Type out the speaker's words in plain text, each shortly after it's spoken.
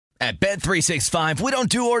At Bet365, we don't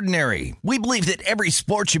do ordinary. We believe that every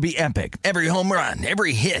sport should be epic. Every home run,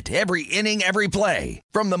 every hit, every inning, every play.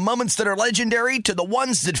 From the moments that are legendary to the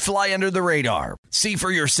ones that fly under the radar. See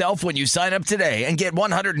for yourself when you sign up today and get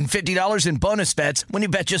 $150 in bonus bets when you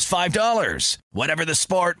bet just $5. Whatever the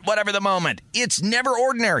sport, whatever the moment, it's never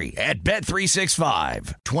ordinary at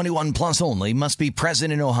Bet365. 21 plus only. Must be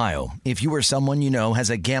present in Ohio. If you or someone you know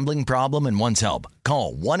has a gambling problem and wants help,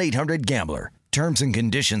 call 1-800-GAMBLER. Terms and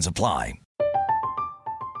conditions apply.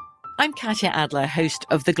 I'm Katya Adler, host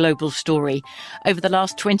of The Global Story. Over the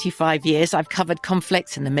last 25 years, I've covered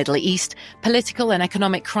conflicts in the Middle East, political and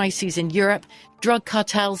economic crises in Europe, drug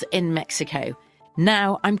cartels in Mexico.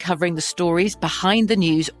 Now I'm covering the stories behind the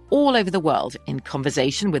news all over the world in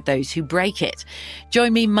conversation with those who break it.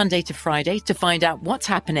 Join me Monday to Friday to find out what's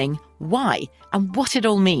happening, why, and what it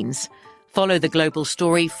all means. Follow The Global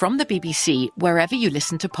Story from the BBC wherever you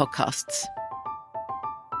listen to podcasts.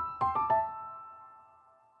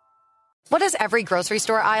 What does every grocery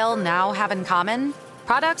store aisle now have in common?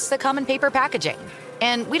 Products that come in paper packaging.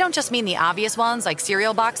 And we don't just mean the obvious ones like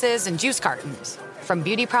cereal boxes and juice cartons. From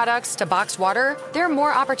beauty products to boxed water, there are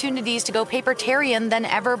more opportunities to go papertarian than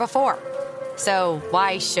ever before. So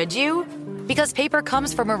why should you? Because paper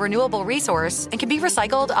comes from a renewable resource and can be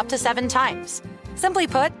recycled up to 7 times. Simply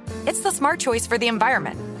put, it's the smart choice for the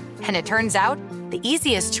environment. And it turns out, the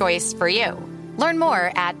easiest choice for you. Learn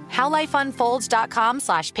more at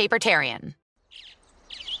howlifeunfolds.com/papertarian.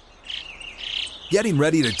 Getting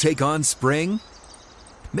ready to take on spring?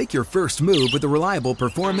 Make your first move with the reliable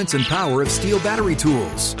performance and power of Steel battery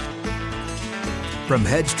tools. From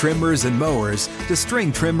hedge trimmers and mowers to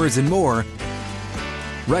string trimmers and more,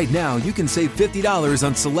 right now you can save $50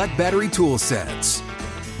 on select battery tool sets.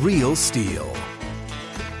 Real Steel.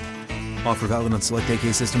 Offer valid on select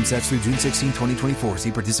AK system sets through June 16, 2024.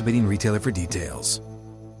 See participating retailer for details.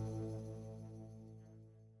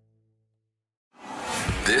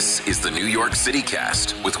 This is the New York City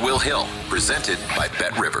Cast with Will Hill, presented by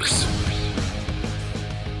BetRivers.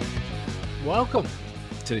 Welcome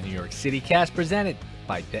to the New York City Cast, presented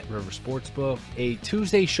by BetRivers Sportsbook. A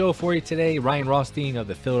Tuesday show for you today. Ryan Rothstein of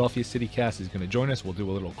the Philadelphia City Cast is going to join us. We'll do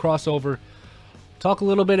a little crossover, talk a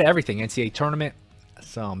little bit of everything, NCAA tournament,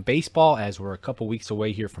 some baseball as we're a couple weeks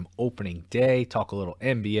away here from opening day, talk a little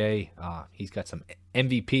NBA. He's got some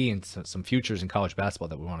MVP and some futures in college basketball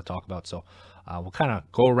that we want to talk about. So we'll kind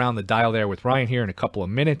of go around the dial there with Ryan here in a couple of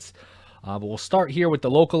minutes. But we'll start here with the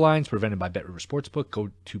local lines presented by BetRivers Sportsbook. Go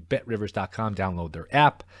to betrivers.com, download their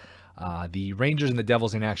app. The Rangers and the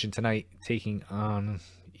Devils in action tonight, taking on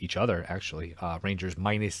each other, actually. Rangers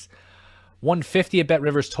minus 150 at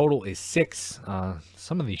BetRivers. Total is 6.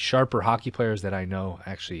 Some of the sharper hockey players that I know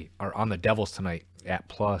actually are on the Devils tonight at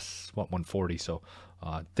plus 140. So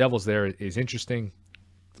Devils there is interesting.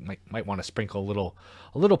 Might want to sprinkle a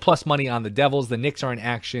little plus money on the Devils. The Knicks are in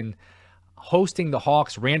action, hosting the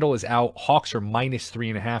Hawks. Randall is out. Hawks are minus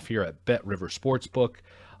 3.5 here at BetRivers Sportsbook.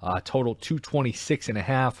 Total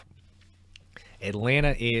 226.5.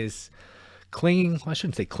 Atlanta is clinging. I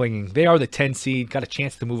shouldn't say clinging. They are the 10 seed. Got a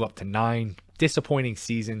chance to move up to 9. Disappointing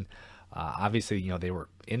season. Obviously, they were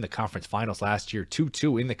in the conference finals last year.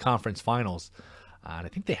 2-2 in the conference finals. And I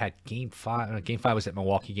think they had game 5. Game 5 was at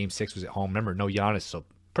Milwaukee. Game 6 was at home. Remember, no Giannis. So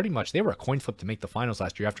pretty much they were a coin flip to make the finals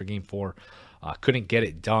last year after game 4. Couldn't get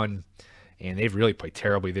it done. And they've really played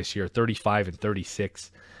terribly this year. 35-36.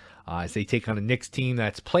 As they take on a Knicks team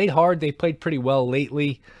that's played hard. They played pretty well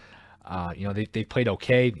lately. They played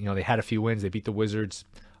okay. They had a few wins. They beat the Wizards.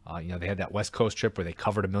 They had that West Coast trip where they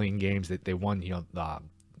covered 1 million games. That they won.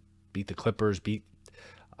 Beat the Clippers. It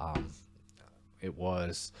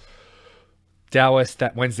was Dallas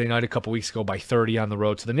that Wednesday night a couple weeks ago by 30 on the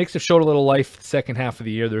road. So the Knicks have showed a little life the second half of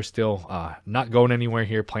the year. They're still not going anywhere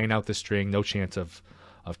here, playing out the string. No chance of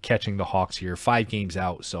catching the Hawks here. 5 games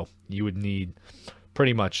out. So you would need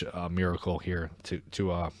pretty much a miracle here to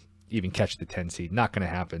even catch the 10 seed. Not going to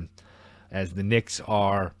happen, as the Knicks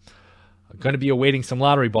are going to be awaiting some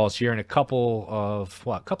lottery balls here in a couple of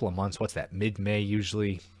months. What's that? Mid-May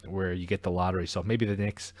usually, where you get the lottery. So maybe the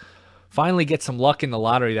Knicks finally get some luck in the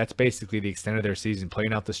lottery. That's basically the extent of their season,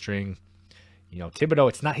 playing out the string. Thibodeau,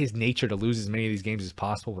 it's not his nature to lose as many of these games as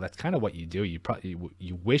possible, but that's kind of what you do. You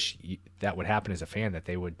wish that would happen as a fan, that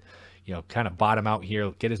they would, kind of bottom out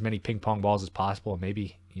here, get as many ping pong balls as possible, and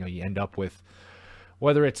maybe, you end up with,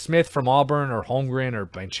 whether it's Smith from Auburn or Holmgren or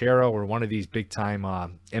Banchero or one of these big-time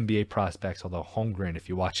NBA prospects, although Holmgren, if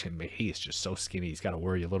you watch him, he is just so skinny. He's got to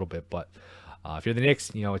worry a little bit. But if you're the Knicks,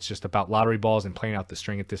 it's just about lottery balls and playing out the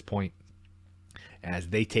string at this point as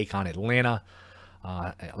they take on Atlanta.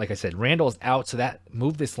 Like I said, Randall's out, so that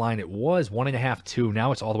moved this line. It was 1.5, 2.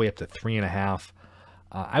 Now it's all the way up to 3.5.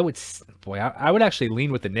 I would actually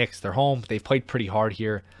lean with the Knicks. They're home. They've played pretty hard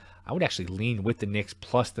here. I would actually lean with the Knicks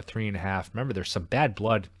plus the 3.5. Remember, there's some bad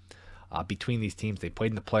blood between these teams. They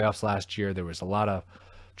played in the playoffs last year. There was a lot of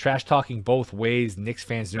trash talking both ways. Knicks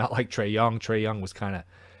fans do not like Trae Young. Trae Young was kind of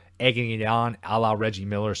egging it on, a la Reggie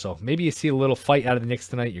Miller. So maybe you see a little fight out of the Knicks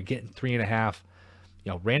tonight. You're getting 3.5.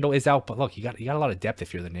 Randall is out, but look, you got a lot of depth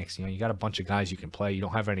if you're the Knicks. You got a bunch of guys you can play. You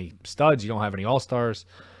don't have any studs. You don't have any all-stars.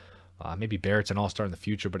 Maybe Barrett's an all-star in the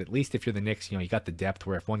future, but at least if you're the Knicks, you got the depth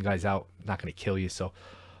where if one guy's out, not going to kill you. So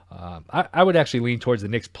I would actually lean towards the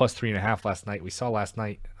Knicks plus 3.5 last night. We saw last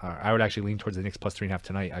night. I would actually lean towards the Knicks plus 3.5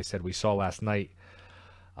 tonight. I said we saw last night.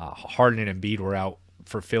 Harden and Embiid were out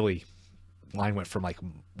for Philly. Line went from like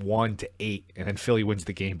 1 to 8, and then Philly wins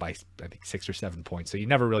the game by I think 6 or 7 points. So you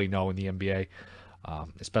never really know in the NBA.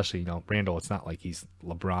 Especially, Randall, it's not like he's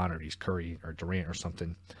LeBron or he's Curry or Durant or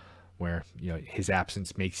something where, his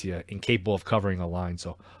absence makes you incapable of covering a line.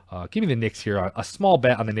 So give me the Knicks here. A small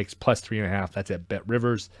bet on the Knicks plus 3.5. That's at Bet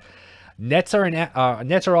Rivers. Nets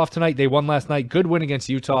are off tonight. They won last night. Good win against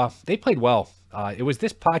Utah. They played well. It was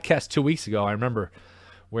this podcast 2 weeks ago, I remember,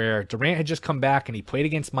 where Durant had just come back and he played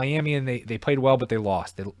against Miami and they played well, but they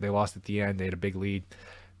lost. They lost at the end. They had a big lead.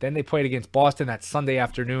 Then they played against Boston that Sunday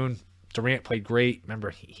afternoon. Durant played great. Remember,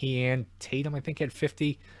 he and Tatum, I think, had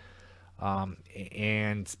 50.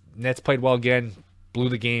 And Nets played well again, blew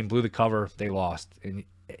the game, blew the cover. They lost. And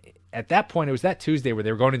at that point, it was that Tuesday where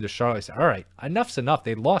they were going into Charlotte. I said, all right, enough's enough.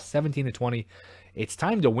 They lost 17-20. It's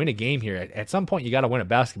time to win a game here. At some point, you got to win a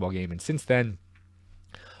basketball game. And since then,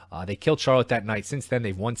 they killed Charlotte that night. Since then,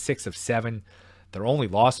 they've won 6 of 7. Their only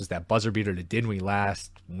loss was that buzzer beater to Dinwiddie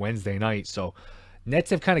last Wednesday night. So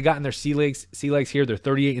Nets have kind of gotten their sea legs here. They're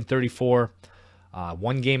 38-34.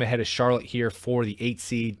 One game ahead of Charlotte here for the 8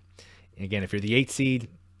 seed. And again, if you're the 8 seed,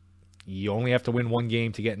 you only have to win one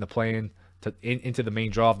game to get in the play-in into the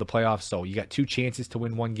main draw of the playoffs. So you got 2 chances to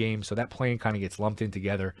win one game. So that play-in kind of gets lumped in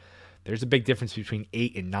together. There's a big difference between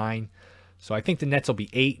 8 and 9. So I think the Nets will be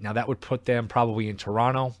 8. Now that would put them probably in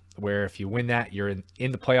Toronto, where if you win that, you're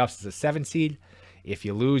in the playoffs as a 7 seed. If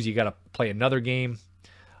you lose, you got to play another game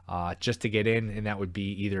just to get in, and that would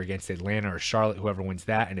be either against Atlanta or Charlotte, whoever wins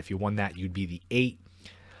that. And if you won that, you'd be the 8.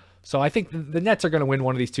 So I think the Nets are going to win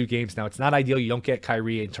one of these 2 games. Now, it's not ideal. You don't get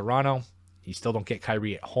Kyrie in Toronto. You still don't get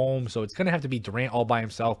Kyrie at home. So it's going to have to be Durant all by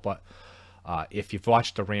himself. But if you've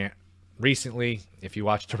watched Durant recently, if you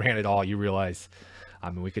watch Durant at all, you realize,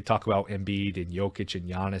 we could talk about Embiid and Jokic and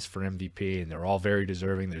Giannis for MVP, and they're all very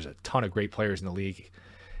deserving. There's a ton of great players in the league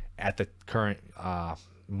at the current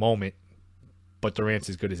moment, but Durant's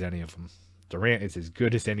as good as any of them. Durant is as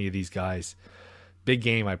good as any of these guys. Big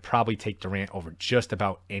game, I'd probably take Durant over just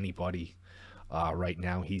about anybody right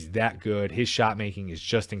now. He's that good. His shot making is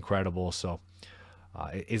just incredible. So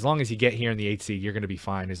as long as you get here in the 8th seed, you're going to be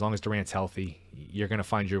fine. As long as Durant's healthy, you're going to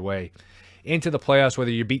find your way into the playoffs.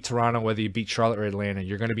 Whether you beat Toronto, whether you beat Charlotte or Atlanta,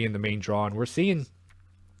 you're going to be in the main draw. And we're seeing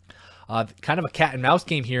kind of a cat and mouse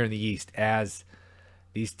game here in the East as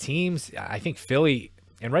these teams, I think Philly,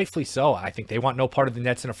 and rightfully so, I think they want no part of the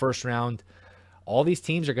Nets in a first round. All these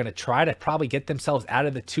teams are going to try to probably get themselves out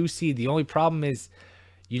of the 2 seed. The only problem is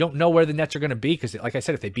you don't know where the Nets are going to be because, like I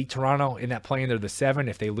said, if they beat Toronto in that play-in, they're the 7.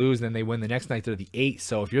 If they lose, then they win the next night, they're the 8.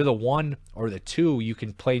 So if you're the 1 or the 2, you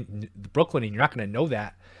can play Brooklyn, and you're not going to know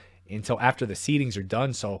that until after the seedings are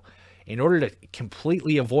done. So in order to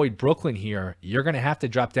completely avoid Brooklyn here, you're going to have to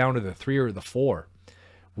drop down to the 3 or the 4,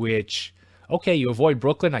 which, okay, you avoid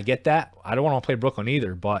Brooklyn. I get that. I don't want to play Brooklyn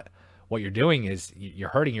either, but what you're doing is you're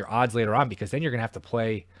hurting your odds later on because then you're going to have to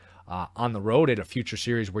play on the road at a future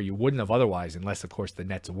series where you wouldn't have otherwise, unless, of course, the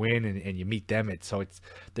Nets win and you meet them.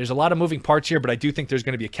 There's a lot of moving parts here, but I do think there's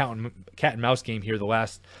going to be a cat and mouse game here the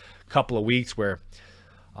last couple of weeks where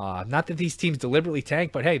not that these teams deliberately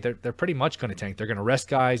tank, but hey, they're pretty much going to tank. They're going to rest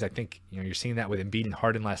guys. I think you're seeing that with Embiid and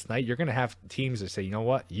Harden last night. You're going to have teams that say, you know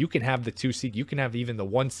what, you can have the 2 seed, you can have even the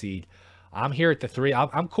 1 seed. I'm here at the 3.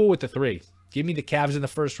 I'm cool with the 3. Give me the Cavs in the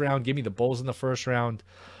first round. Give me the Bulls in the first round.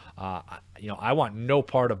 I want no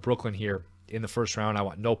part of Brooklyn here in the first round. I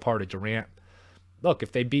want no part of Durant. Look,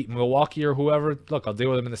 if they beat Milwaukee or whoever, look, I'll deal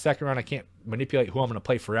with them in the second round. I can't manipulate who I'm going to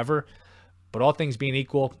play forever. But all things being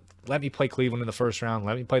equal, let me play Cleveland in the first round.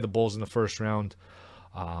 Let me play the Bulls in the first round.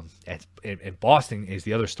 And Boston is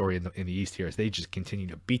the other story in the East here, as they just continue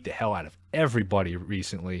to beat the hell out of everybody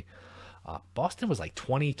recently. Boston was like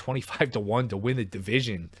 25-1 to win the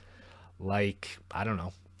division, like, I don't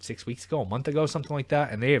know, 6 weeks ago, a month ago, something like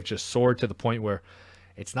that. And they have just soared to the point where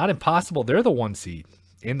it's not impossible. They're the 1 seed.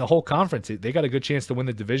 in the whole conference. They got a good chance to win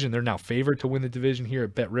the division. They're now favored to win the division here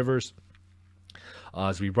at Bet Rivers.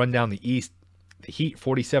 As we run down the East, the Heat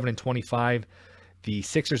 47-25. The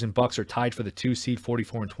Sixers and Bucks are tied for the 2 seed,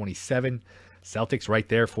 44-27. Celtics right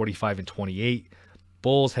there, 45-28.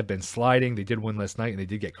 Bulls have been sliding. They did win last night, and they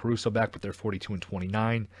did get Caruso back, but they're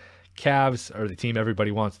 42-29. Cavs are the team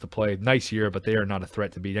everybody wants to play. Nice year, but they are not a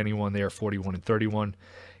threat to beat anyone. They are 41-31.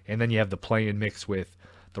 And then you have the play-in mix with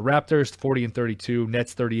the Raptors, 40-32,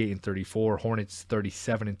 Nets 38-34, Hornets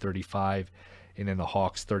 37-35, and then the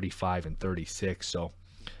Hawks 35-36. So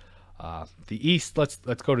the East, let's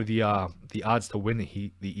go to the odds to win the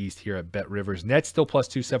East here at Bet Rivers. Nets still plus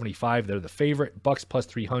 275. They're the favorite. Bucks plus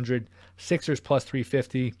 300. Sixers plus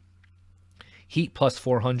 350. Heat plus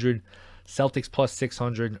 400. Celtics plus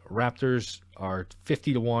 600. Raptors are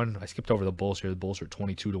 50-1. I skipped over the Bulls here. The Bulls are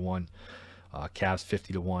 22-1. Cavs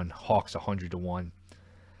 50-1. Hawks 100-1.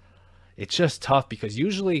 It's just tough because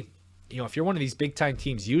usually, if you're one of these big time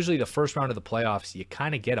teams, usually the first round of the playoffs, you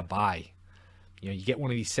kind of get a bye. You get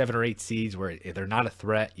one of these 7 or 8 seeds where they're not a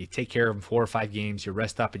threat. You take care of them 4 or 5 games, you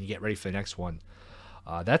rest up, and you get ready for the next one.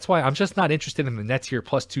 That's why I'm just not interested in the Nets here,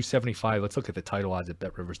 plus 275. Let's look at the title odds at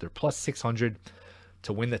Bet Rivers. They're plus 600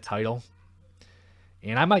 to win the title.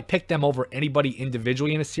 And I might pick them over anybody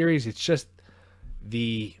individually in a series. It's just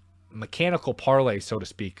the mechanical parlay, so to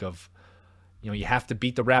speak, of you have to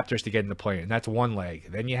beat the Raptors to get in the play, and that's one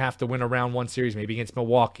leg. Then you have to win a round 1 series, maybe against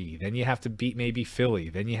Milwaukee. Then you have to beat maybe Philly.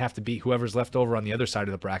 Then you have to beat whoever's left over on the other side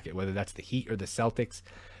of the bracket, whether that's the Heat or the Celtics.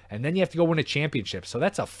 And then you have to go win a championship. So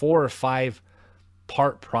that's a 4 or 5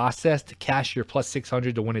 part process to cash your plus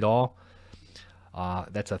 600 to win it all.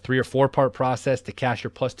 That's a 3 or 4 part process to cash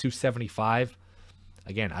your plus 275.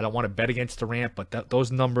 Again, I don't want to bet against Durant, but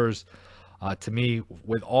those numbers, to me,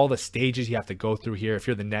 with all the stages you have to go through here, if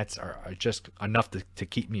you're the Nets, are just enough to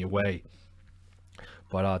keep me away.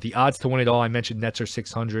 But the odds to win it all, I mentioned Nets are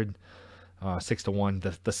 600,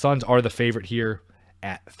 6-1. The Suns are the favorite here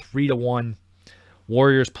at 3-1.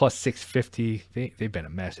 Warriors plus 650. They've been a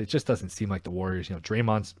mess. It just doesn't seem like the Warriors.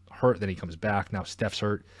 Draymond's hurt, then he comes back. Now Steph's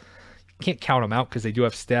hurt. You can't count them out because they do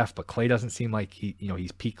have Steph, but Klay doesn't seem like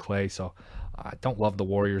he's peak Klay. So I don't love the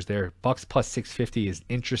Warriors there. Bucks plus 650 is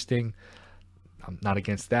interesting. I'm not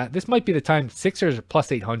against that. This might be the time. Sixers are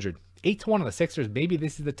plus 800. 8-1 on the Sixers. Maybe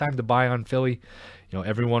this is the time to buy on Philly.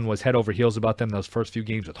 Everyone was head over heels about them those first few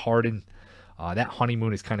games with Harden. That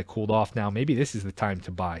honeymoon is kind of cooled off now. Maybe this is the time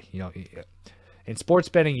to buy. In sports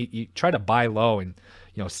betting, you try to buy low and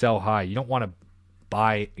sell high. You don't want to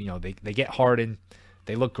buy. They get Harden.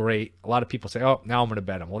 They look great. A lot of people say, "Oh, now I'm going to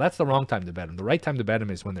bet them." Well, that's the wrong time to bet them. The right time to bet them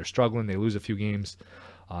is when they're struggling. They lose a few games.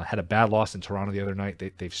 Had a bad loss in Toronto the other night.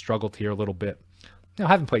 They've struggled here a little bit.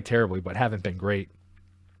 Haven't played terribly, but haven't been great.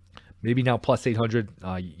 Maybe now plus 800,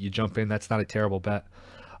 you jump in. That's not a terrible bet.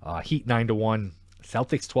 Heat 9-1,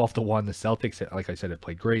 Celtics 12-1. The Celtics, like I said, have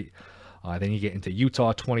played great. Then you get into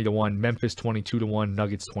Utah 20-1, Memphis 22-1,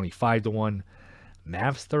 Nuggets 25-1,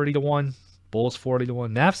 Mavs 30-1, Bulls 40-1.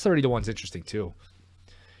 Mavs 30-1 is interesting too.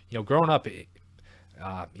 Growing up,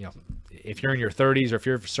 if you're in your 30s or if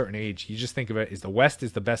you're of a certain age, you just think of it as the West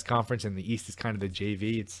is the best conference and the East is kind of the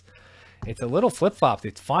JV. It's a little flip-flopped.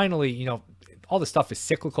 It's finally, all the stuff is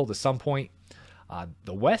cyclical to some point.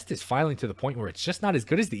 The West is finally to the point where it's just not as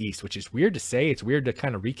good as the East, which is weird to say. It's weird to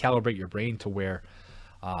kind of recalibrate your brain to where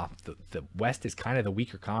the West is kind of the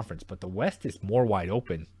weaker conference, but the West is more wide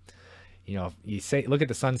open. You look at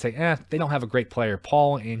the Suns and say, they don't have a great player.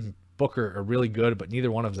 Paul and Booker are really good, but neither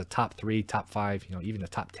one of them is a top 3, top 5, even a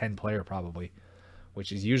top 10 player probably,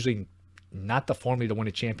 which is usually not the formula to win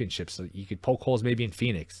a championship. So you could poke holes maybe in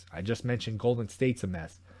Phoenix. I just mentioned Golden State's a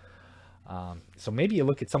mess. So maybe you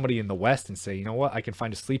look at somebody in the West and say, what, I can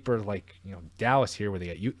find a sleeper like Dallas here, where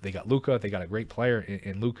they got Luka, they got a great player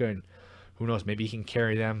in Luka, and who knows, maybe he can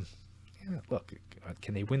carry them. Look,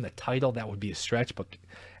 can they win the title? That would be a stretch, but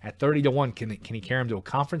at 30-1, can he carry them to a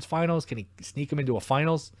conference finals? Can he sneak them into a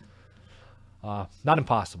finals? Not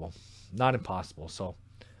impossible. So,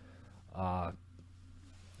 a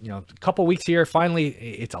couple weeks here. Finally,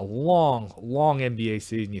 it's a long NBA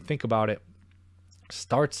season. You think about it.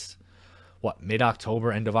 Starts,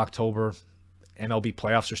 mid-October, end of October. MLB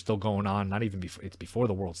playoffs are still going on. Not even before. It's before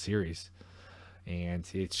the World Series. And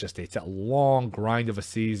it's a long grind of a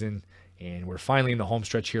season. And we're finally in the home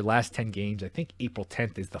stretch here. Last 10 games. I think April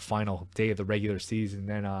 10th is the final day of the regular season.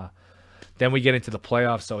 Then we get into the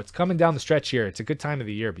playoffs. So it's coming down the stretch here. It's a good time of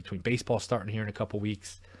the year between baseball starting here in a couple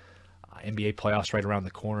weeks. NBA playoffs right around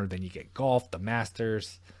the corner. Then you get golf, the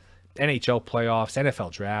Masters, NHL playoffs,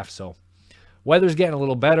 NFL draft. So weather's getting a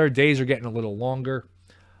little better. Days are getting a little longer.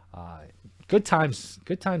 Good times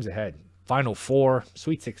ahead. Final Four,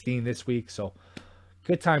 Sweet 16 this week. So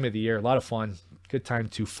good time of the year, a lot of fun. Good time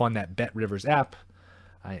to fund that BetRivers app.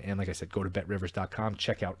 And like I said, go to betrivers.com,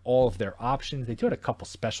 check out all of their options. They do have a couple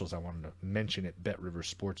specials I wanted to mention at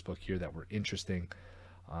BetRivers Sportsbook here that were interesting.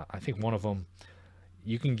 I think one of them,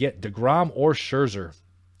 you can get DeGrom or Scherzer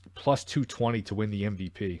plus 220 to win the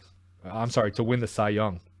MVP. To win the Cy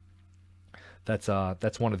Young. That's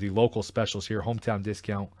one of the local specials here, hometown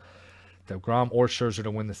discount. DeGrom or Scherzer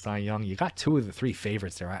to win the Cy Young. You got 2 of the 3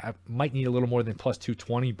 favorites there. I might need a little more than plus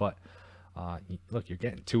 220, but look, you're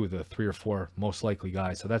getting 2 of the 3 or 4 most likely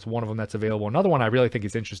guys. So that's one of them that's available. Another one I really think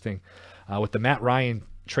is interesting. With the Matt Ryan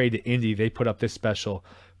trade to Indy, they put up this special.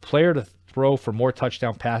 Player to throw for more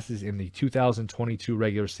touchdown passes in the 2022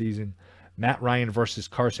 regular season. Matt Ryan versus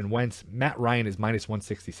Carson Wentz. Matt Ryan is minus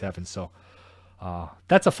 167. So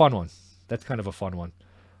that's a fun one. That's kind of a fun one.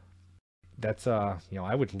 That's,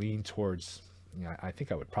 I would lean towards, I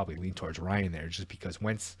think I would probably lean towards Ryan there just because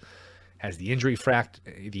Wentz has the injury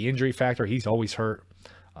factor. He's always hurt,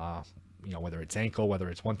 whether it's ankle, whether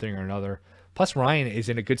it's one thing or another. Plus, Ryan is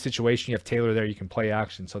in a good situation. You have Taylor there. You can play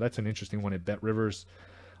action. So that's an interesting one at BetRivers.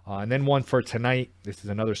 And then one for tonight. This is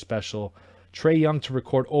another special. Trae Young to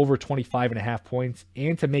record over 25.5 points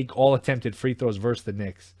and to make all attempted free throws versus the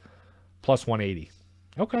Knicks. Plus 180.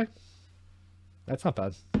 Okay. That's not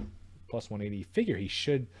bad. Plus 180. Figure he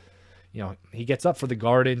should, he gets up for the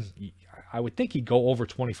Garden. I would think he'd go over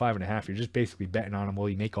 25.5. You're just basically betting on him. Will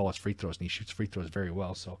he make all his free throws? And he shoots free throws very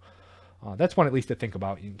well. So that's one at least to think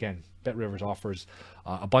about. Again, BetRivers offers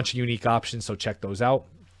a bunch of unique options, so check those out.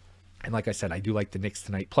 And like I said, I do like the Knicks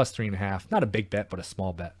tonight, plus 3.5. Not a big bet, but a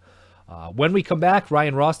small bet. When we come back,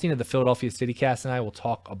 Ryan Rothstein of the Philadelphia CityCast and I will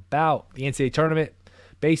talk about the NCAA tournament,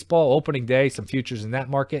 baseball, opening day, some futures in that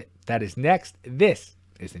market. That is next. This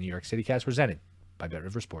is the New York CityCast presented by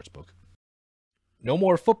BetRivers Sportsbook. No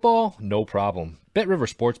more football? No problem.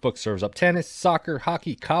 BetRivers Sportsbook serves up tennis, soccer,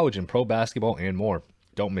 hockey, college, and pro basketball, and more.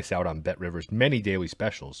 Don't miss out on BetRivers' many daily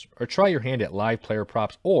specials, or try your hand at live player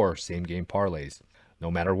props or same-game parlays.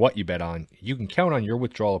 No matter what you bet on, you can count on your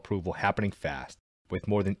withdrawal approval happening fast, with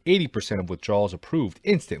more than 80% of withdrawals approved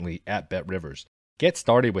instantly at BetRivers. Get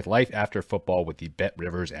started with life after football with the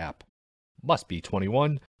BetRivers app. Must be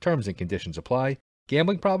 21. Terms and conditions apply.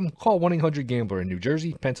 Gambling problem? Call 1-800-GAMBLER in New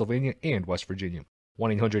Jersey, Pennsylvania, and West Virginia.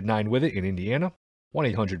 1-800-9-WITH-IT in Indiana.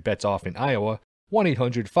 1-800-BETS-OFF in Iowa.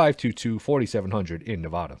 1-800-522-4700 in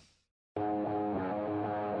Nevada.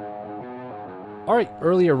 All right,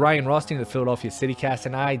 earlier Ryan Rothstein of the Philadelphia CityCast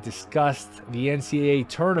and I discussed the NCAA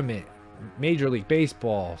tournament, Major League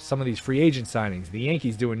Baseball, some of these free agent signings, the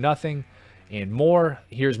Yankees doing nothing, and more.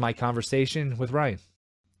 Here's my conversation with Ryan.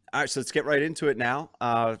 All right, so let's get right into it now.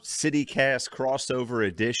 CityCast crossover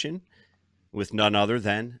edition with none other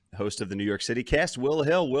than host of the New York CityCast, Will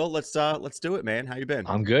Hill. Will, let's do it, man. How you been?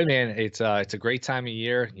 I'm good, man. It's a great time of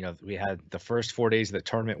year. We had the first 4 days of the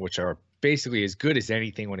tournament, which are basically as good as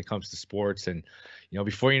anything when it comes to sports. And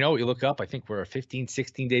before you know it, you look up. I think we're 15,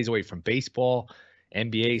 16 days away from baseball.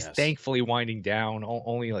 NBA's thankfully winding down.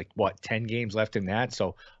 Only 10 games left in that.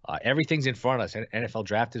 So everything's in front of us. NFL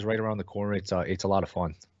draft is right around the corner. It's a lot of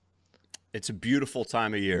fun. It's a beautiful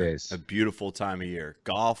time of year. It is. A beautiful time of year.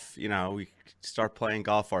 Golf, we start playing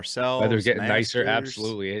golf ourselves. Weather's getting nicer.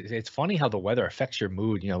 Absolutely. It's funny how the weather affects your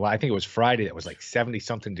mood. I think it was Friday that was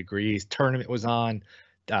 70-something degrees. Tournament was on.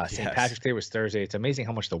 St. Patrick's Day was Thursday. It's amazing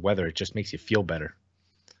how much the weather, it just makes you feel better.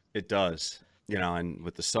 It does. And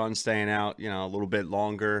with the sun staying out, a little bit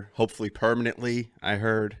longer, hopefully permanently, I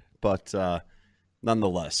heard. But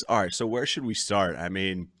nonetheless. All right, so where should we start? I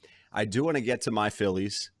mean, I do want to get to my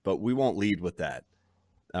Phillies, but we won't lead with that.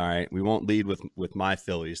 All right, we won't lead with my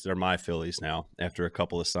Phillies. They're my Phillies now after a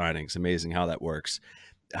couple of signings. Amazing how that works.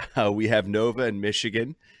 We have Nova and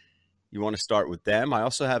Michigan. You want to start with them? I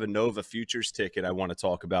also have a Nova futures ticket I want to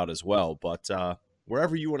talk about as well. But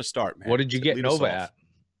wherever you want to start, man. What did you get Nova at?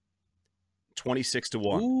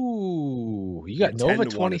 26-1. Ooh, you got Nova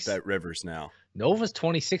 20 at BetRivers now. Nova's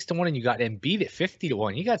 26-1, and you got Embiid at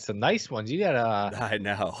 50-1. You got some nice ones. You got I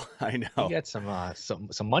know. You got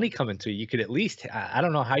some money coming to you. You could at least I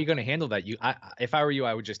don't know how you're going to handle that. If I were you,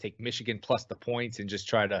 I would just take Michigan plus the points and just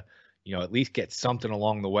try to at least get something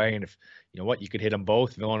along the way. And if you could hit them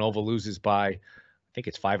both. Villanova loses by, I think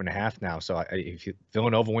it's 5.5 now. So if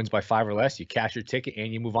Villanova wins by 5 or less, you cash your ticket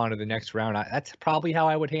and you move on to the next round. That's probably how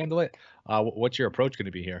I would handle it. What's your approach going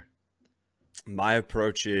to be here? My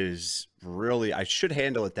approach is really, I should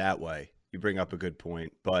handle it that way. You bring up a good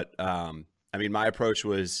point. But, my approach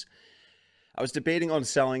was, I was debating on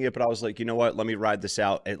selling it, but I was like, you know what? Let me ride this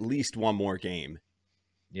out at least one more game.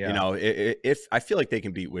 Yeah. You know, if I feel like they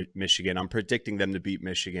can beat Michigan, I'm predicting them to beat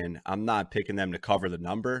Michigan. I'm not picking them to cover the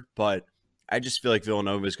number, but I just feel like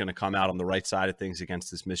Villanova is going to come out on the right side of things against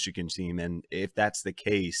this Michigan team. And if that's the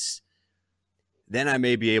case, then I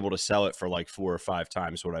may be able to sell it for like 4 or 5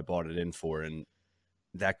 times what I bought it in for. And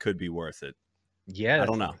that could be worth it. Yeah. I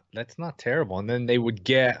don't know. That's not terrible. And then they would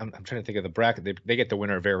get, I'm trying to think of the bracket. They get the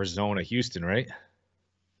winner of Arizona, Houston, right?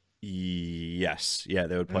 Yes. Yeah,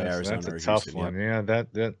 they would play Arizona. That's a or tough Houston, one. yeah.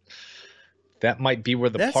 Yeah, that might be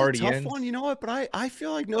where the party That's a tough ends. one. You know what? But I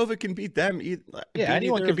feel like Nova can beat them. Yeah, beat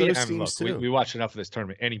anyone either can of beat those them. teams, Look, too. we watch enough of this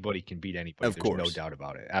tournament. Anybody can beat anybody. Of course. There's no doubt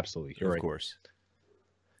about it. Absolutely. You're Of right. course.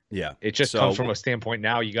 Yeah. It just comes from a standpoint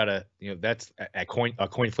now. You got to, that's a coin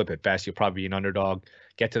flip at best. You'll probably be an underdog.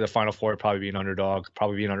 Get to the Final Four, probably be an underdog.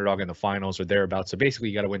 Probably be an underdog in the finals or thereabouts. So basically,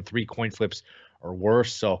 you got to win 3 coin flips or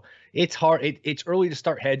worse. So it's hard. It's early to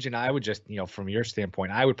start hedging. I would just, from your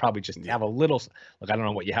standpoint, I would probably just have a little. Look, I don't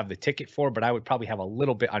know what you have the ticket for, but I would probably have a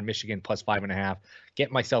little bit on Michigan plus 5.5.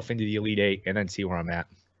 Get myself into the Elite Eight and then see where I'm at.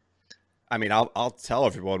 I mean, I'll tell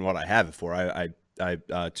everyone what I have it for. I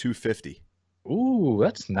 $2.50. Ooh,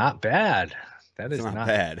 that's not bad. That is not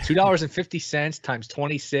bad. $2.50 times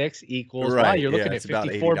 26 equals. Right. Wow, you're looking it's at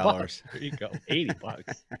 $54. There you go,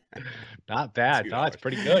 $80. Not bad. No, it's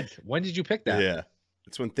pretty good. When did you pick that? Yeah,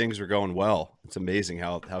 it's when things are going well. It's amazing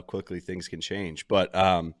how quickly things can change. But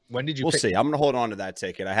when did you? We'll see. I'm going to hold on to that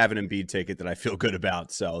ticket. I have an Embiid ticket that I feel good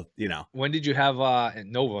about. So When did you have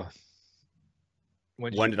Nova?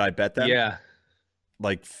 When did I bet them? Yeah,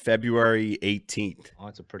 like February 18th. Oh,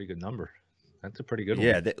 that's a pretty good number. That's a pretty good one.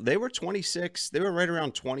 Yeah, they were 26. They were right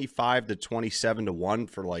around 25 to 27 to 1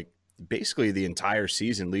 for like basically the entire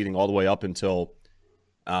season, leading all the way up until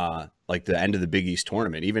like the end of the Big East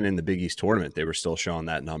tournament. Even in the Big East tournament, they were still showing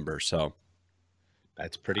that number. So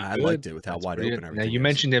that's pretty good. I liked it with how wide open everything. Now you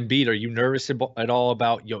mentioned Embiid. Are you nervous at all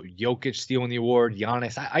about Jokic stealing the award?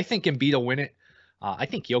 Giannis? I think Embiid will win it. I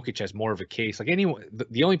think Jokic has more of a case. Like anyone,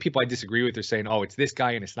 the only people I disagree with are saying, "Oh, it's this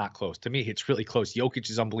guy and it's not close." To me, it's really close. Jokic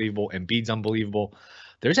is unbelievable. Embiid's unbelievable.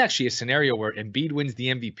 There's actually a scenario where Embiid wins the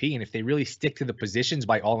MVP, and if they really stick to the positions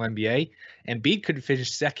by All NBA, Embiid could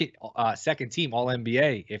finish second team All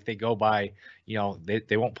NBA if they go by,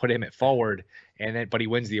 they won't put him at forward, but he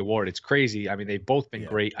wins the award. It's crazy. I mean, they've both been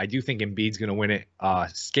great. I do think Embiid's going to win it.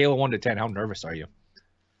 Scale of 1 to 10, how nervous are you?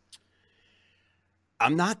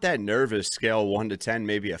 I'm not that nervous. Scale 1 to 10,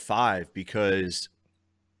 maybe a 5, because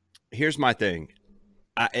here's my thing.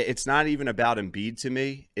 It's not even about Embiid to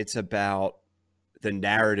me. It's about the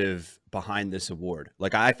narrative behind this award.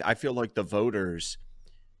 Like I feel like the voters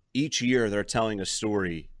each year, they're telling a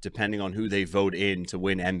story depending on who they vote in to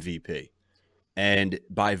win MVP. And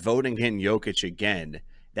by voting in Jokic again,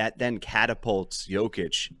 that then catapults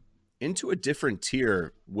Jokic into a different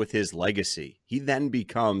tier with his legacy. He then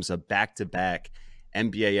becomes a back-to-back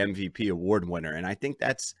NBA MVP award winner. And I think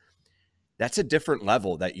that's a different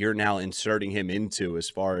level that you're now inserting him into as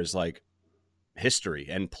far as like history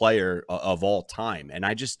and player of all time. And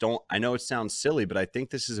I know it sounds silly, but I think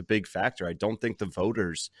this is a big factor. I don't think the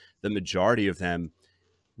voters, the majority of them,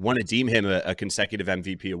 want to deem him a consecutive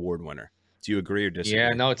MVP award winner. Do you agree or disagree?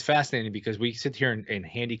 Yeah, no, it's fascinating because we sit here and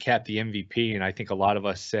handicap the MVP. And I think a lot of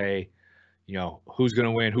us say, who's going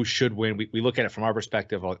to win, who should win. We look at it from our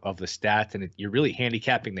perspective of the stats, and you're really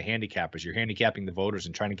handicapping the handicappers. You're handicapping the voters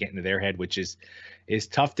and trying to get into their head, which is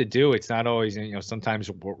tough to do. It's not always,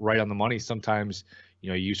 sometimes we're right on the money. Sometimes,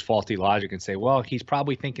 you use faulty logic and say, well, he's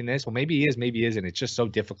probably thinking this. Well, maybe he is, maybe he isn't. It's just so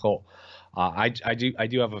difficult. I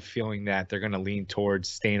do have a feeling that they're going to lean towards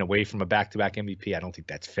staying away from a back-to-back MVP. I don't think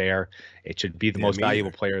that's fair. It should be the most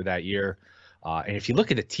valuable player that year. And if you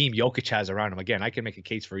look at the team Jokic has around him, again, I can make a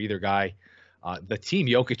case for either guy. The team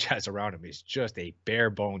Jokic has around him is just a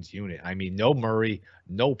bare bones unit. I mean, no Murray,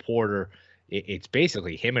 no Porter. It's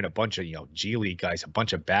basically him and a bunch of, G League guys, a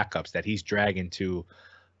bunch of backups that he's dragging to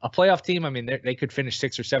a playoff team. I mean, they could finish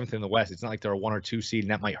 6th or 7th in the West. It's not like they're a 1 or 2 seed,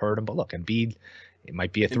 and that might hurt him. But look, Embiid, it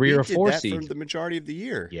might be a 3 or a 4 seed. For the majority of the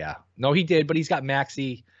year. Yeah. No, he did, but he's got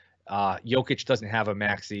Maxey. Jokic doesn't have a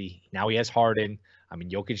Maxey. Now he has Harden. I mean,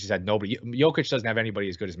 Jokic has had nobody. Jokic doesn't have anybody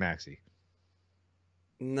as good as Maxey.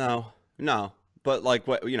 No, but like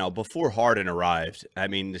what before Harden arrived, I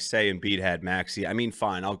mean, to say Embiid had Maxey, I mean,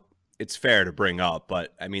 fine, it's fair to bring up,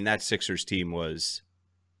 but I mean that Sixers team was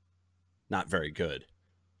not very good.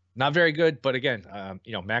 Not very good, but again,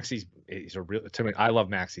 Maxey's a real. To me, I love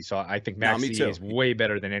Maxey, so I think Maxey is way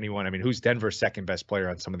better than anyone. I mean, who's Denver's second best player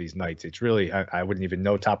on some of these nights? It's really I wouldn't even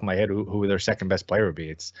know top of my head who their second best player would be.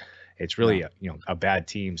 It's really a bad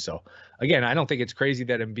team. So again, I don't think it's crazy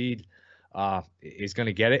that Embiid is going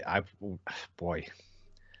to get it.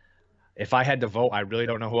 If I had to vote, I really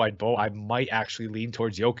don't know who I'd vote. I might actually lean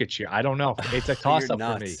towards Jokic here. I don't know. It's a toss-up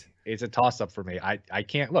for me. It's a toss-up for me. I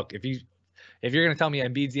can't look. If you're going to tell me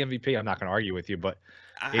Embiid's the MVP, I'm not going to argue with you, but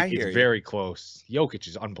it's very close. Jokic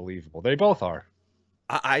is unbelievable. They both are.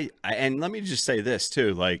 And let me just say this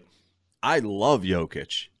too. Like, I love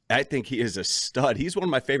Jokic. I think he is a stud. He's one of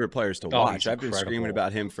my favorite players to watch. I've been screaming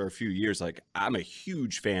about him for a few years. Like, I'm a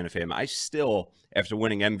huge fan of him. I still, after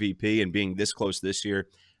winning MVP and being this close this year,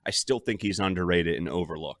 I still think he's underrated and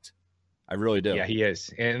overlooked. I really do. Yeah, he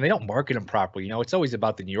is. And they don't market him properly. You know, it's always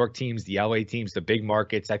about the New York teams, the LA teams, the big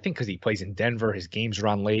markets. I think because he plays in Denver, his games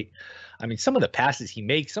run late. I mean, some of the passes he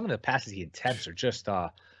makes, some of the passes he attempts are just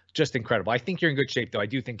incredible. I think you're in good shape, though. I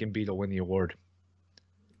do think Embiid will win the award.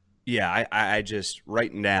 Yeah, I just,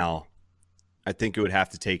 right now, I think it would have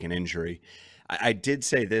to take an injury. I did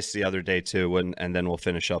say this the other day, too, and then we'll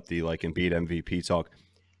finish up the, like, Embiid MVP talk.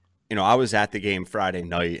 You know, I was at the game Friday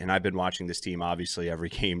night, and I've been watching this team, obviously, every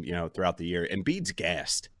game, you know, throughout the year. Embiid's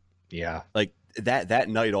gassed. Yeah. Like, that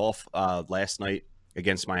night off last night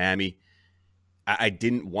against Miami, I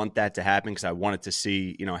didn't want that to happen because I wanted to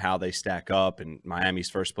see, you know, how they stack up and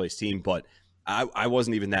Miami's first-place team, but I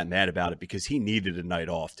wasn't even that mad about it because he needed a night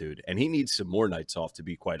off, dude. And he needs some more nights off, to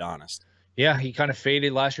be quite honest. Yeah, he kind of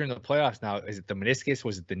faded last year in the playoffs. Now, is it the meniscus?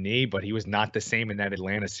 Was it the knee? But he was not the same in that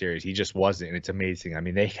Atlanta series. He just wasn't, and it's amazing. I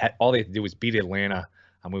mean, all they had to do was beat Atlanta.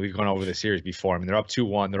 I mean, we've gone over the series before. I mean, they're up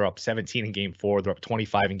 2-1. They're up 17 in Game 4. They're up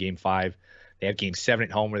 25 in Game 5. They have Game 7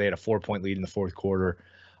 at home where they had a 4-point lead in the fourth quarter.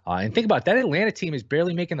 And think about it, that Atlanta team is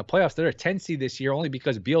barely making the playoffs. They're a 10 seed this year only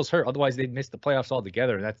because Beal's hurt. Otherwise, they'd miss the playoffs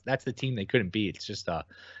altogether. That's the team they couldn't beat. It's just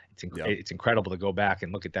it's incredible to go back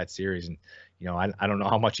and look at that series. And you know, I don't know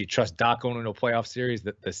how much you trust Doc going into a playoff series.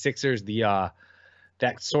 The Sixers,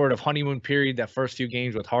 that sort of honeymoon period, that first few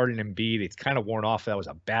games with Harden and Embiid, it's kind of worn off. That was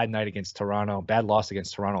a bad night against Toronto, bad loss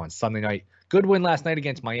against Toronto on Sunday night. Good win last night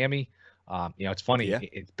against Miami. You know, it's funny. Yeah.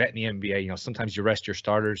 It's bet in the NBA. You know, sometimes you rest your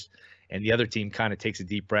starters, and the other team kind of takes a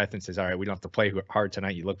deep breath and says, all right, we don't have to play hard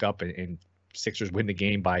tonight. You look up and Sixers win the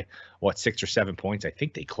game by, 6 or 7 points. I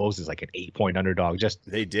think they closed as like an 8-point underdog.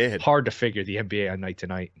 They did. Hard to figure the NBA on night to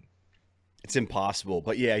night. It's impossible.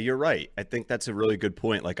 But, yeah, you're right. I think that's a really good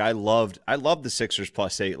point. Like, I loved the Sixers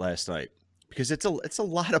 +8 last night because it's a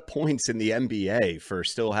lot of points in the NBA for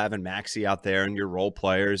still having Maxey out there and your role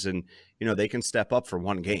players, and, you know, they can step up for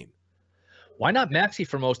one game. Why not Maxey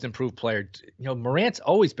for most improved player? You know, Morant's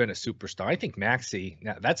always been a superstar. I think Maxey,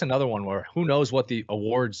 that's another one where who knows what the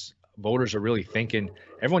awards voters are really thinking.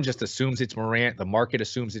 Everyone just assumes it's Morant. The market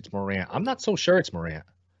assumes it's Morant. I'm not so sure it's Morant.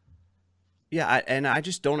 Yeah, and I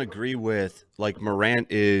just don't agree with, like,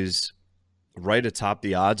 Morant is right atop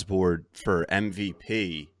the odds board for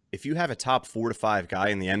MVP. If you have a top 4 to 5 guy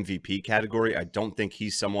in the MVP category, I don't think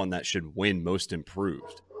he's someone that should win most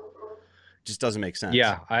improved. Just doesn't make sense.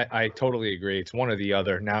 Yeah, I totally agree. It's one or the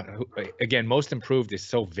other. Now, again, most improved is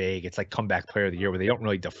so vague. It's like comeback player of the year where they don't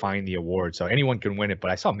really define the award. So anyone can win it. But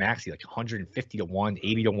I saw Maxey like 150 to 1,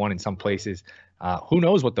 80 to 1 in some places. Who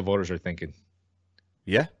knows what the voters are thinking?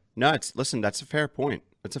 Yeah. No, listen, that's a fair point.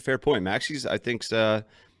 That's a fair point. Maxey's, I think,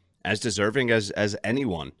 as deserving as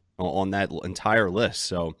anyone on that entire list.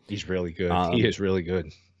 So he's really good. He is really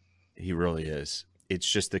good. He really is. It's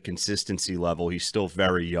just the consistency level. He's still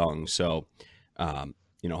very young. So,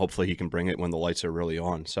 you know, hopefully he can bring it when the lights are really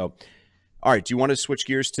on. So, all right. Do you want to switch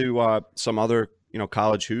gears to some other, you know,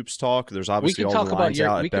 college hoops talk? There's obviously all the lines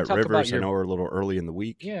out at Bet Rivers. I know we're a little early in the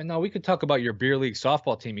week. Yeah, no, we could talk about your beer league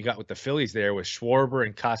softball team you got with the Phillies there with Schwarber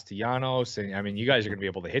and Castellanos. And, I mean, you guys are going to be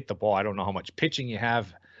able to hit the ball. I don't know how much pitching you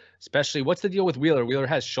have, especially what's the deal with Wheeler? Wheeler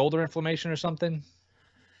has shoulder inflammation or something?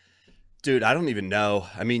 Dude, I don't even know.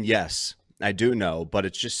 I mean, yes. I do know, but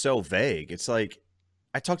it's just so vague. It's like,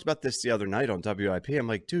 I talked about this the other night on WIP. I'm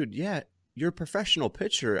like, dude, yeah, you're a professional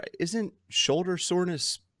pitcher. Isn't shoulder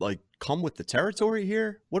soreness like come with the territory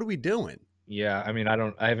here? What are we doing? Yeah, I mean,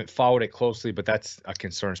 I haven't followed it closely, but that's a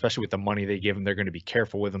concern, especially with the money they give him. They're going to be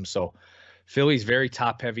careful with him. So Philly's very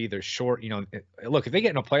top heavy. They're short. You know, look, if they get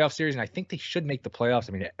in a playoff series, and I think they should make the playoffs.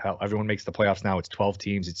 I mean, everyone makes the playoffs now. It's 12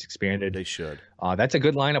 teams. It's expanded. They should. That's a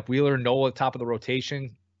good lineup. Wheeler, Nola, top of the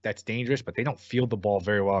rotation. That's dangerous, but they don't field the ball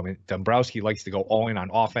very well. I mean, Dombrowski likes to go all in on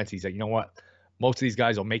offense. He's like, you know what? Most of these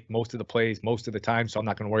guys will make most of the plays most of the time, so I'm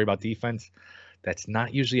not going to worry about defense. That's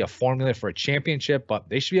not usually a formula for a championship, but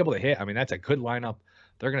they should be able to hit. I mean, that's a good lineup.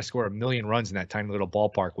 They're going to score 1 million runs in that tiny little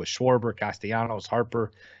ballpark with Schwarber, Castellanos,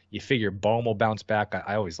 Harper. You figure Bohm will bounce back.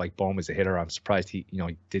 I always like Bohm as a hitter. I'm surprised he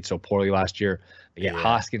did so poorly last year. They get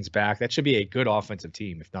Hoskins back. That should be a good offensive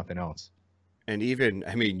team, if nothing else. And even,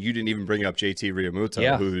 I mean, you didn't even bring up JT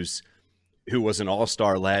Realmuto, who's who was an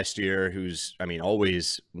all-star last year, who's, I mean,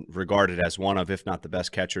 always regarded as one of, if not the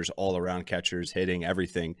best catchers, all-around catchers, hitting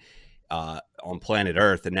everything on planet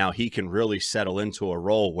Earth. And now he can really settle into a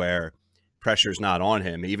role where pressure's not on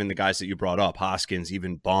him. Even the guys that you brought up, Hoskins,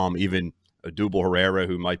 even Baum, even Odubel Herrera,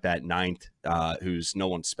 who might bat ninth, who's no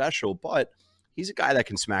one special, but he's a guy that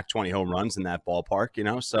can smack 20 home runs in that ballpark, you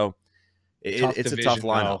know? So it's a tough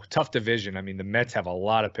lineup. Tough division. I mean, the Mets have a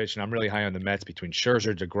lot of pitching. I'm really high on the Mets between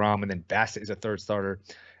Scherzer, DeGrom, and then Bassett is a third starter.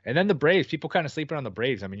 And then the Braves, people kind of sleeping on the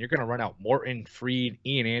Braves. I mean, you're going to run out Morton, Fried,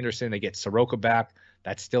 Ian Anderson. They get Soroka back.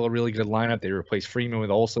 That's still a really good lineup. They replace Freeman with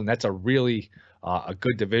Olson. That's a really a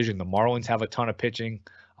good division. The Marlins have a ton of pitching.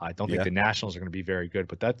 I don't think the Nationals are going to be very good,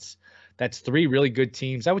 but that's three really good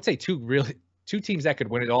teams. I would say two teams that could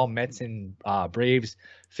win it all, Mets and Braves.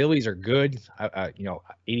 Phillies are good.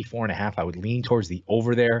 84.5. I would lean towards the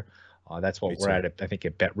over there. That's what we're at, I think,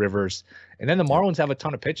 at Bet Rivers. And then the Marlins have a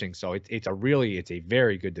ton of pitching, so it's a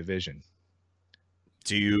very good division.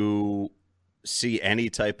 Do you see any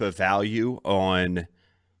type of value on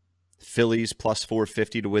Phillies plus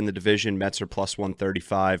 450 to win the division? Mets are plus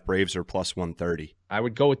 135. Braves are plus 130. I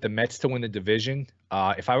would go with the Mets to win the division.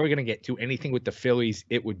 If I were going to do anything with the Phillies,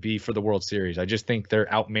 it would be for the World Series. I just think they're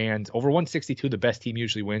outmanned. Over 162, the best team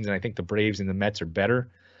usually wins, and I think the Braves and the Mets are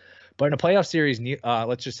better. But in a playoff series,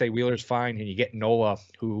 let's just say Wheeler's fine, and you get Nola,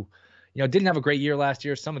 who, didn't have a great year last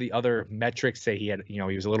year. Some of the other metrics say he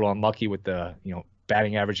was a little unlucky with the,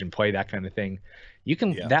 batting average and play, that kind of thing. You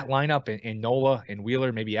can that lineup and Nola and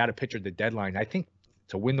Wheeler, maybe add a pitcher at the deadline. I think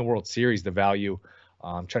to win the World Series, the value.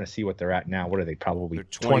 I'm trying to see what they're at now. What are they? Probably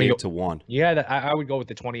 28 to 1. Yeah, I would go with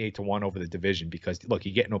the 28 to 1 over the division because look,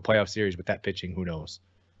 you get into a playoff series with that pitching. Who knows?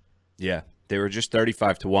 Yeah, they were just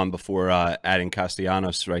 35 to 1 before adding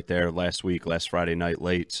Castellanos right there last Friday night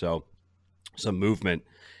late. So some movement,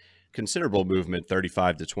 considerable movement,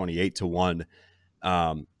 35 to 28 to 1.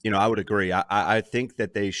 I would agree. I think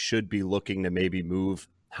that they should be looking to maybe move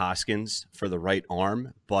Hoskins for the right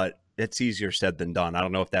arm, but it's easier said than done. I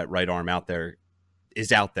don't know if that right arm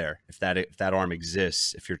is out there, if that arm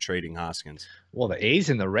exists, if you're trading Hoskins. Well, the A's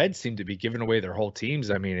and the Reds seem to be giving away their whole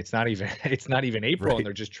teams. I mean, it's not even April, right, and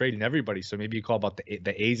they're just trading everybody. So maybe you call about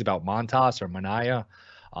the A's about Montas or Manaya.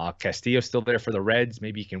 Castillo's still there for the Reds.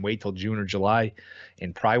 Maybe you can wait till June or July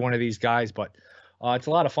and pry one of these guys, but it's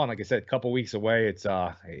a lot of fun. Like I said, a couple weeks away.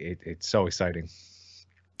 It's so exciting.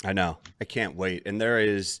 I know. I can't wait. And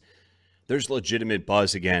there's legitimate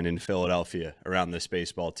buzz again in Philadelphia around this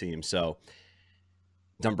baseball team. So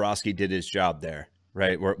Dombrowski did his job there,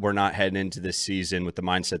 right? We're not heading into this season with the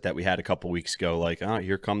mindset that we had a couple weeks ago, like, oh,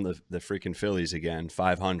 here come the freaking Phillies again,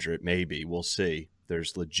 500 maybe. We'll see.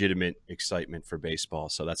 There's legitimate excitement for baseball,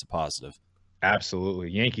 so that's a positive.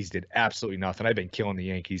 Absolutely. Yankees did absolutely nothing. I've been killing the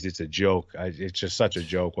Yankees. It's a joke. It's just such a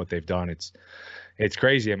joke what they've done. It's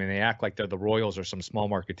crazy. I mean, they act like they're the Royals or some small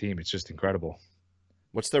market team. It's just incredible.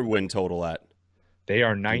 What's their win total at? They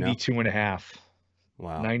are 92.5.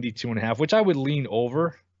 Wow. 92.5, which I would lean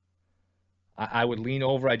over. I would lean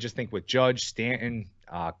over. I just think with Judge, Stanton,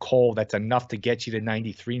 Cole, that's enough to get you to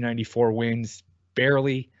 93, 94 wins.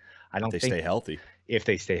 Barely. I don't think they stay healthy. If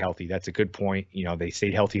they stay healthy, that's a good point. They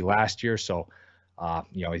stayed healthy last year, so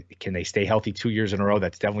can they stay healthy 2 years in a row?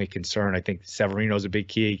 That's definitely a concern. I think Severino's a big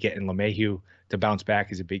key. Getting LeMahieu to bounce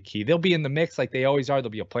back is a big key. They'll be in the mix like they always are. They'll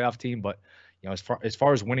be a playoff team, but as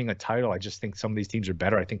far as winning a title, I just think some of these teams are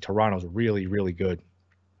better. I think Toronto's really, really good.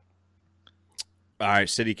 All right,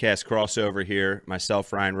 CityCast crossover here.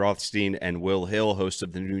 Myself, Ryan Rothstein, and Will Hill, host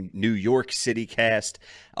of the New York CityCast.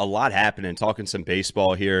 A lot happening, talking some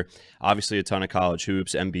baseball here. Obviously, a ton of college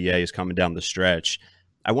hoops. NBA is coming down the stretch.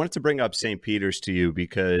 I wanted to bring up St. Peter's to you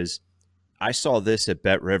because I saw this at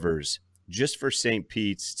Bet Rivers just for St.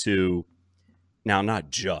 Pete's to – now,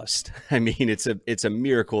 not just. I mean, it's a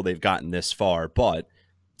miracle they've gotten this far, but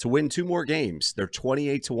to win 2 more games, they're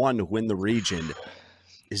 28 to 1 to win the region.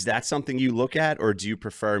 Is that something you look at, or do you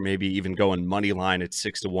prefer maybe even going money line at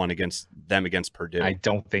 6 to 1 against Purdue? I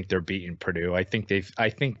don't think they're beating Purdue. I think this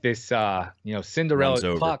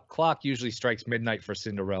Cinderella clock usually strikes midnight for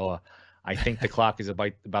Cinderella. I think the clock is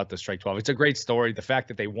about to strike 12. It's a great story. The fact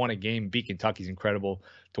that they won a game, beat Kentucky, is incredible.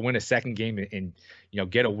 To win a second game and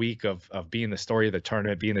get a week of being the story of the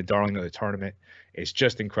tournament, being the darling of the tournament, is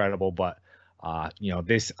just incredible. But I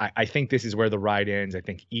think this is where the ride ends. I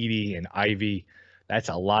think Edey and Ivy. That's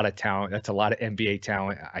a lot of talent. That's a lot of NBA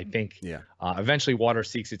talent. I think eventually water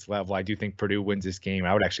seeks its level. I do think Purdue wins this game.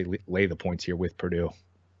 I would actually lay the points here with Purdue.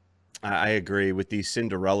 I agree. With these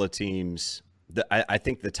Cinderella teams, I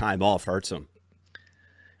think the time off hurts them.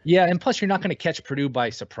 Yeah, and plus you're not going to catch Purdue by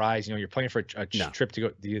surprise. You're playing for a No. trip to go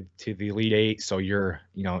to the Elite Eight, so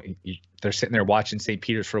they're sitting there watching St.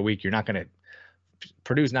 Peter's for a week.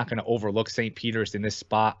 Purdue's not going to overlook St. Peter's in this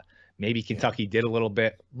spot. Maybe Kentucky did a little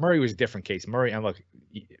bit. Murray was a different case. And look,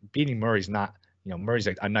 beating Murray's not, Murray's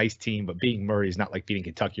a nice team, but beating Murray is not like beating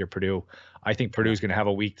Kentucky or Purdue. I think Purdue's going to have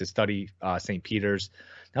a week to study St. Peter's.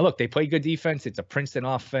 Now, look, they play good defense. It's a Princeton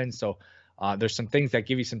offense, so there's some things that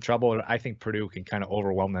give you some trouble. And I think Purdue can kind of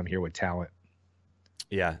overwhelm them here with talent.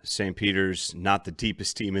 Yeah, St. Peter's, not the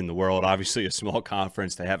deepest team in the world. Obviously, a small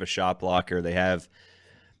conference. They have a shot blocker. They have,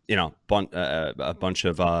 a bunch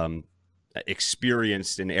of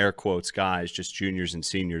experienced, in air quotes, guys, just juniors and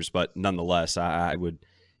seniors. But nonetheless,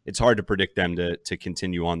 it's hard to predict them to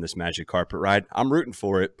continue on this magic carpet ride. I'm rooting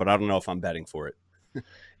for it, but I don't know if I'm betting for it.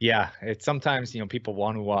 Yeah, it's sometimes people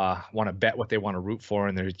want to bet what they want to root for,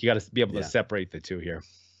 and you got to be able to separate the two here.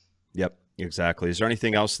 Yep, exactly. Is there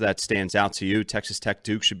anything else that stands out to you? Texas Tech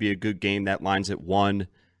Duke should be a good game. That line's at 1.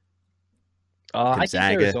 I think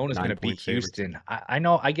Arizona's going to beat Houston. I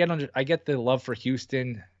know I get the love for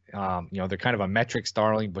Houston. They're kind of a metrics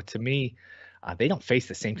darling, but to me, they don't face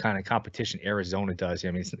the same kind of competition Arizona does.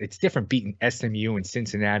 I mean, it's different beating SMU and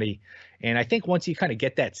Cincinnati. And I think once you kind of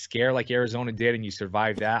get that scare like Arizona did and you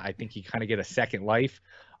survive that, I think you kind of get a second life.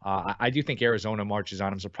 I do think Arizona marches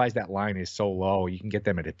on. I'm surprised that line is so low. You can get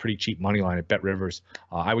them at a pretty cheap money line at Bet Rivers.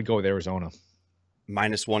 I would go with Arizona.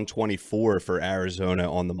 Minus 124 for Arizona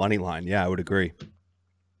on the money line. Yeah, I would agree.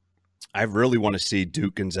 I really want to see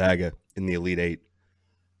Duke Gonzaga in the Elite Eight.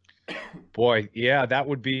 Boy, yeah, that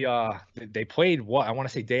would be they played I want to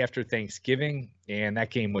say day after Thanksgiving, and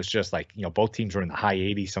that game was just like, both teams were in the high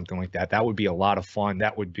 80s, something like that. That would be a lot of fun.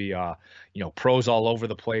 That would be pros all over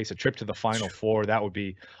the place, a trip to the Final Four. That would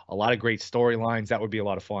be a lot of great storylines. That would be a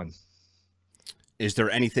lot of fun. Is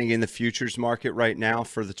there anything in the futures market right now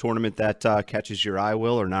for the tournament that catches your eye,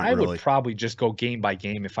 Will, or not really? I would probably just go game by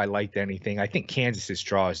game if I liked anything. I think Kansas's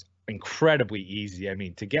draw is incredibly easy. I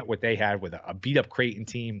mean, to get what they had with a beat-up Creighton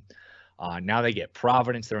team, now they get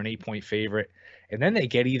Providence. They're an 8-point favorite. And then they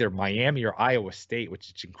get either Miami or Iowa State,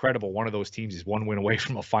 which is incredible. One of those teams is one win away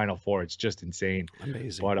from a Final Four. It's just insane.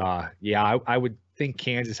 Amazing. But, I would think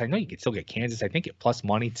Kansas. I know you can still get Kansas. I think it plus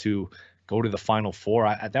money to go to the Final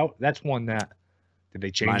Four. That's one that – did they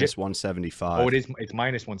change minus it? 175. Oh, it is. It's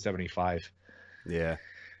minus 175. Yeah.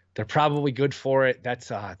 They're probably good for it.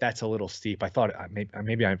 That's a little steep. I thought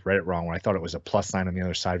maybe I read it wrong when I thought it was a plus sign on the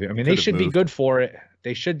other side of it. I mean, they should be good for it.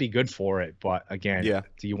 They should be good for it. But again,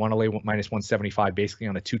 do you want to lay minus 175 basically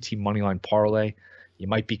on a 2-team money line parlay? You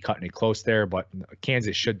might be cutting it close there, but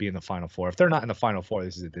Kansas should be in the Final Four. If they're not in the Final Four,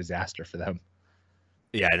 this is a disaster for them.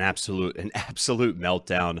 Yeah, an absolute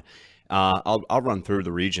meltdown. I'll run through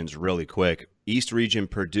the regions really quick. East region,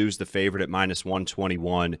 Purdue's the favorite at minus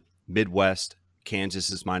 121. Midwest,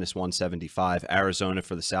 Kansas is minus 175. Arizona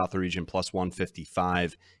for the South region plus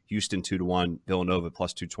 155. Houston 2-1. Villanova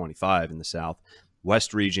plus 225 in the South.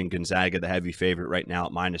 West region, Gonzaga the heavy favorite right now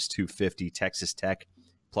at minus 250. Texas Tech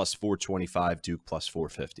plus 425. Duke plus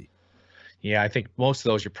 450. Yeah, I think most of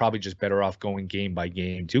those you're probably just better off going game by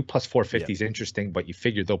game. Duke plus 450 is interesting, but you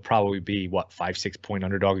figure they'll probably be, 5-6 point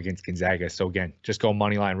underdog against Gonzaga. So, again, just go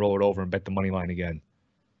money line, roll it over, and bet the money line again.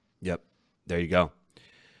 Yep. There you go.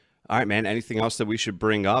 All right, man. Anything else that we should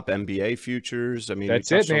bring up? NBA futures? I mean, that's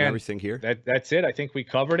we touched it, man. on everything here. That's it. I think we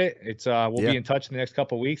covered it. It's we'll be in touch in the next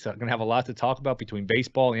couple of weeks. I'm going to have a lot to talk about between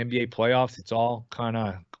baseball, NBA playoffs. It's all kind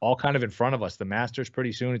of in front of us. The Masters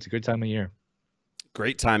pretty soon. It's a good time of year.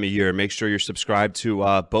 Great time of year. Make sure you're subscribed to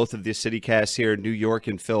both of the CityCasts here in New York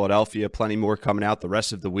and Philadelphia. Plenty more coming out the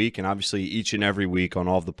rest of the week, and obviously each and every week on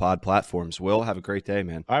all of the pod platforms. Will, have a great day,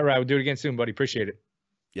 man. All right, we'll do it again soon, buddy. Appreciate it.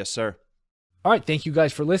 Yes, sir. All right, thank you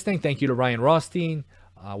guys for listening. Thank you to Ryan Rothstein.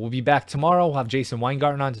 We'll be back tomorrow. We'll have Jason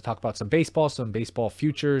Weingarten on to talk about some baseball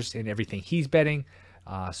futures, and everything he's betting.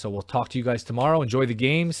 So we'll talk to you guys tomorrow. Enjoy the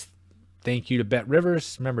games. Thank you to Bet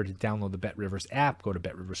Rivers. Remember to download the Bet Rivers app. Go to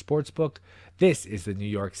Bet Rivers Sportsbook. This is the New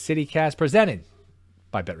York City Cast presented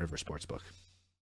by Bet Rivers Sportsbook.